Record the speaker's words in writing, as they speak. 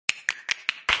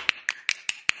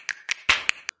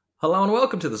Hello and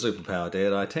welcome to the Superpower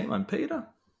Dead team. I'm Peter.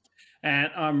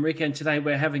 And I'm Rick, and today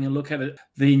we're having a look at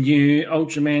the new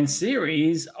Ultraman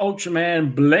series,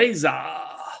 Ultraman Blazar.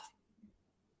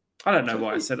 I don't know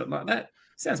why I said it like that.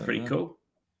 Sounds pretty cool.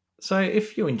 So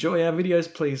if you enjoy our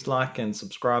videos, please like and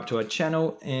subscribe to our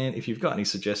channel. And if you've got any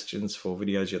suggestions for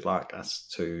videos you'd like us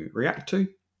to react to,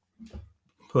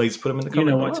 please put them in the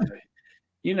comments. You know what to do.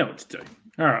 You know what to do.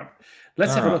 All right.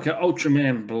 Let's have a look at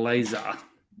Ultraman Blazar.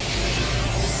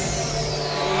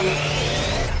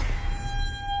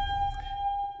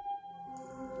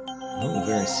 Oh,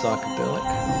 very psychedelic.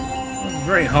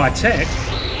 Very high tech.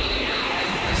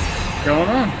 What's going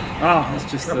on? Oh, it's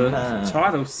just the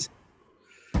titles.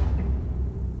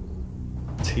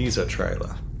 Teaser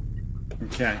trailer.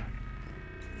 Okay.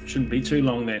 Shouldn't be too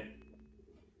long then.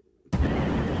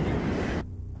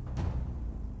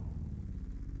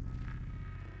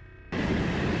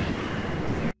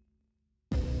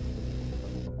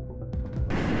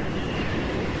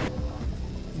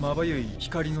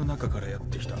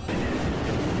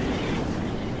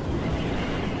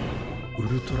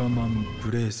 Ultraman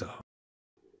Blazar.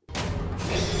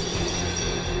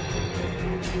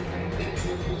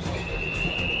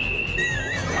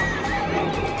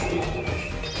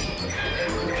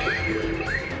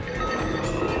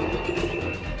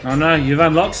 Oh no, you've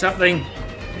unlocked something.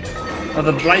 Oh,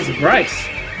 the Blazar Brace.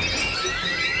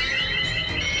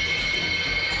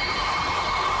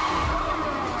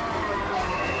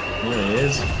 There he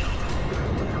is.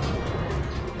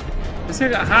 It's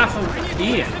got half a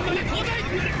ear.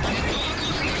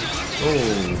 Oh,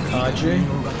 kaiju.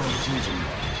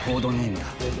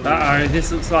 Uh-oh,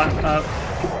 this looks like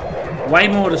way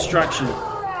more destruction.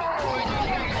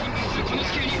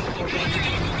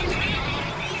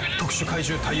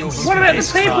 What about the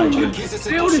people in the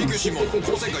buildings?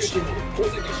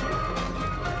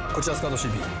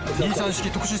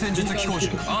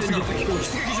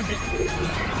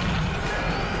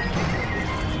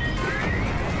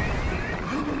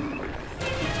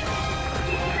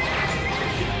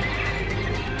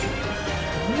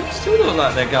 Still look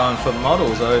like they're going for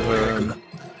models over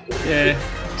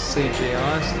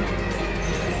CGI stuff,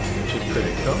 which is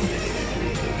pretty cool.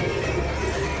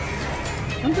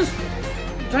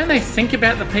 Don't they think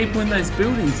about the people in those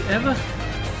buildings ever?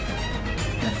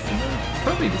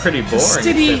 Probably pretty boring if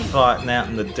they're fighting out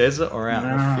in the desert or out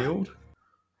in the field.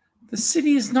 The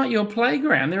city is not your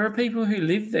playground. There are people who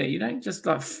live there. You don't just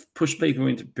like push people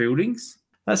into buildings.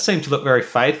 That seemed to look very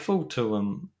faithful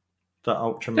to the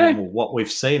Ultraman, or what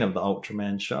we've seen of the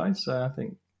Ultraman show. So I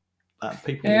think that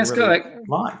people really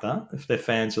like that if they're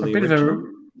fans of the original.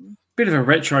 Bit of a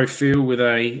retro feel with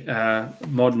a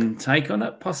modern take on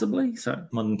it, possibly. So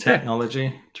modern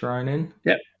technology thrown in.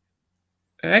 Yep.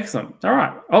 Excellent. All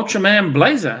right, Ultraman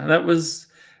Blazar. That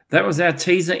was our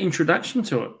teaser introduction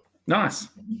to it. Nice.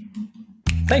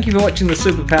 Thank you for watching the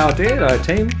Superpower Dead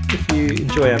team. If you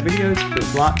enjoy our videos,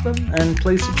 please like them and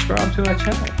please subscribe to our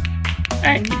channel.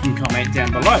 And you can comment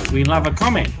down below. We love a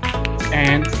comment.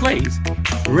 And please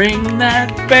ring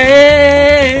that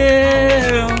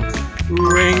bell.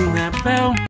 Ring that bell.